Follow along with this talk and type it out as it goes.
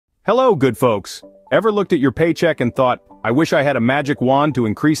Hello, good folks. Ever looked at your paycheck and thought, I wish I had a magic wand to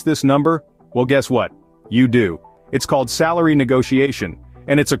increase this number? Well, guess what? You do. It's called salary negotiation,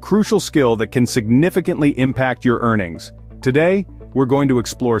 and it's a crucial skill that can significantly impact your earnings. Today, we're going to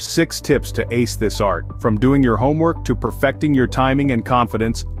explore 6 tips to ace this art, from doing your homework to perfecting your timing and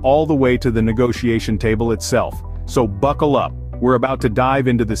confidence, all the way to the negotiation table itself. So buckle up. We're about to dive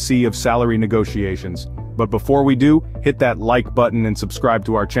into the sea of salary negotiations. But before we do, hit that like button and subscribe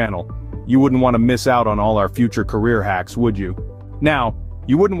to our channel. You wouldn't want to miss out on all our future career hacks, would you? Now,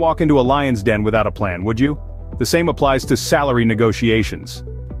 you wouldn't walk into a lion's den without a plan, would you? The same applies to salary negotiations.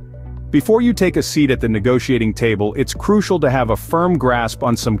 Before you take a seat at the negotiating table, it's crucial to have a firm grasp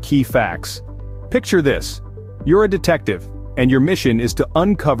on some key facts. Picture this. You're a detective, and your mission is to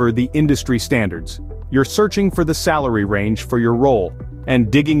uncover the industry standards. You're searching for the salary range for your role,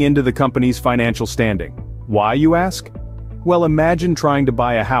 and digging into the company's financial standing. Why, you ask? Well, imagine trying to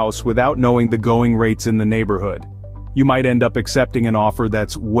buy a house without knowing the going rates in the neighborhood. You might end up accepting an offer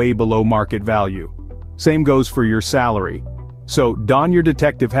that's way below market value. Same goes for your salary. So don your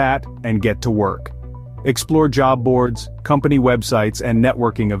detective hat and get to work. Explore job boards, company websites, and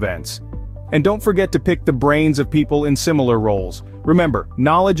networking events. And don't forget to pick the brains of people in similar roles. Remember,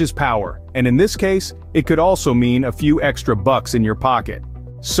 knowledge is power, and in this case, it could also mean a few extra bucks in your pocket.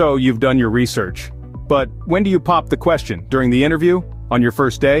 So you've done your research. But when do you pop the question? During the interview? On your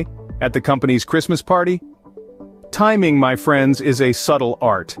first day? At the company's Christmas party? Timing, my friends, is a subtle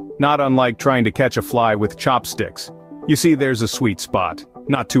art, not unlike trying to catch a fly with chopsticks. You see, there's a sweet spot.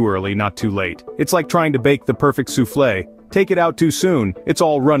 Not too early, not too late. It's like trying to bake the perfect souffle. Take it out too soon, it's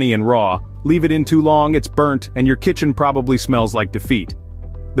all runny and raw. Leave it in too long, it's burnt, and your kitchen probably smells like defeat.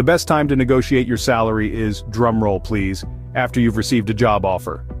 The best time to negotiate your salary is, drumroll please, after you've received a job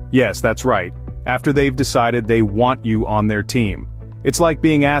offer. Yes, that's right. After they've decided they want you on their team. It's like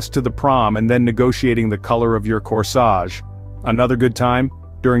being asked to the prom and then negotiating the color of your corsage. Another good time?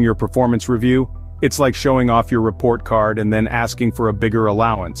 During your performance review? It's like showing off your report card and then asking for a bigger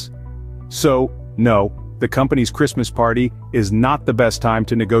allowance. So, no, the company's Christmas party is not the best time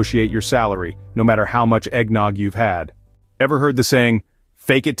to negotiate your salary, no matter how much eggnog you've had. Ever heard the saying,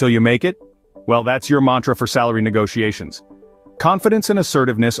 fake it till you make it? Well, that's your mantra for salary negotiations. Confidence and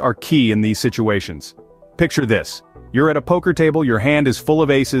assertiveness are key in these situations. Picture this. You're at a poker table, your hand is full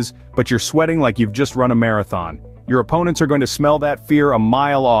of aces, but you're sweating like you've just run a marathon. Your opponents are going to smell that fear a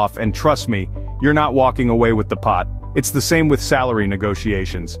mile off, and trust me, you're not walking away with the pot. It's the same with salary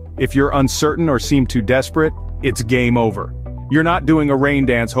negotiations. If you're uncertain or seem too desperate, it's game over. You're not doing a rain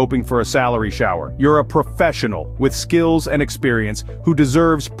dance hoping for a salary shower. You're a professional with skills and experience who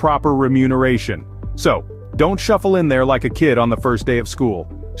deserves proper remuneration. So, don't shuffle in there like a kid on the first day of school.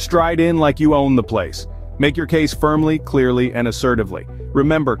 Stride in like you own the place. Make your case firmly, clearly, and assertively.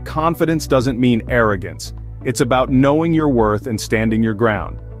 Remember, confidence doesn't mean arrogance. It's about knowing your worth and standing your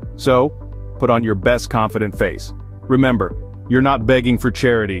ground. So, put on your best confident face. Remember, you're not begging for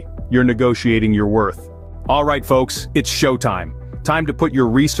charity, you're negotiating your worth. Alright folks, it's showtime. Time to put your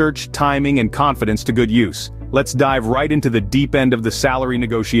research, timing, and confidence to good use. Let's dive right into the deep end of the salary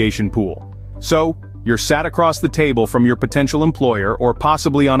negotiation pool. So, you're sat across the table from your potential employer or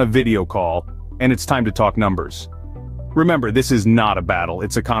possibly on a video call, and it's time to talk numbers. Remember, this is not a battle,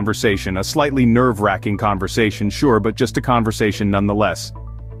 it's a conversation, a slightly nerve-wracking conversation, sure, but just a conversation nonetheless.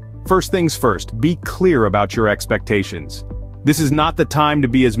 First things first, be clear about your expectations. This is not the time to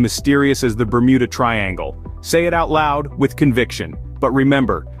be as mysterious as the Bermuda Triangle. Say it out loud, with conviction. But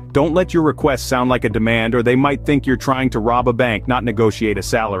remember, don't let your request sound like a demand, or they might think you're trying to rob a bank, not negotiate a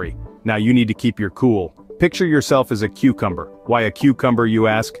salary. Now you need to keep your cool. Picture yourself as a cucumber. Why a cucumber, you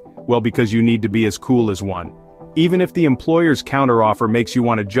ask? Well, because you need to be as cool as one. Even if the employer's counteroffer makes you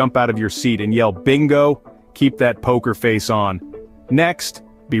want to jump out of your seat and yell bingo, keep that poker face on. Next,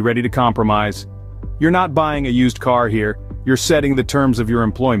 be ready to compromise. You're not buying a used car here, you're setting the terms of your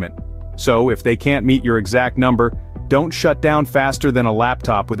employment. So if they can't meet your exact number, don't shut down faster than a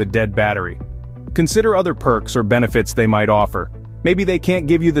laptop with a dead battery. Consider other perks or benefits they might offer. Maybe they can't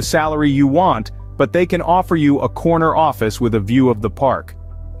give you the salary you want, but they can offer you a corner office with a view of the park.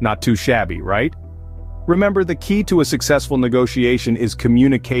 Not too shabby, right? Remember, the key to a successful negotiation is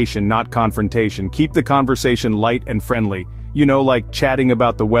communication, not confrontation. Keep the conversation light and friendly. You know, like chatting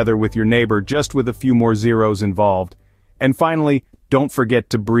about the weather with your neighbor, just with a few more zeros involved. And finally, don't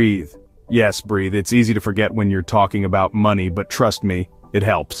forget to breathe. Yes, breathe. It's easy to forget when you're talking about money, but trust me, it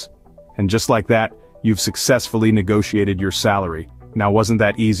helps. And just like that, you've successfully negotiated your salary. Now, wasn't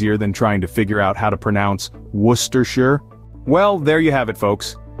that easier than trying to figure out how to pronounce Worcestershire? Well, there you have it,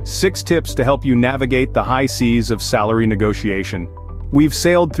 folks. 6 tips to help you navigate the high seas of salary negotiation. We've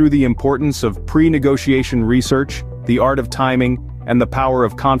sailed through the importance of pre-negotiation research, the art of timing, and the power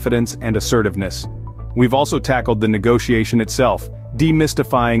of confidence and assertiveness. We've also tackled the negotiation itself,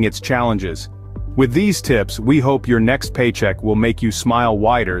 demystifying its challenges. With these tips, we hope your next paycheck will make you smile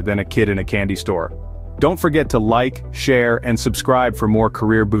wider than a kid in a candy store. Don't forget to like, share, and subscribe for more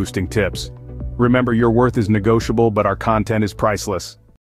career-boosting tips. Remember, your worth is negotiable, but our content is priceless.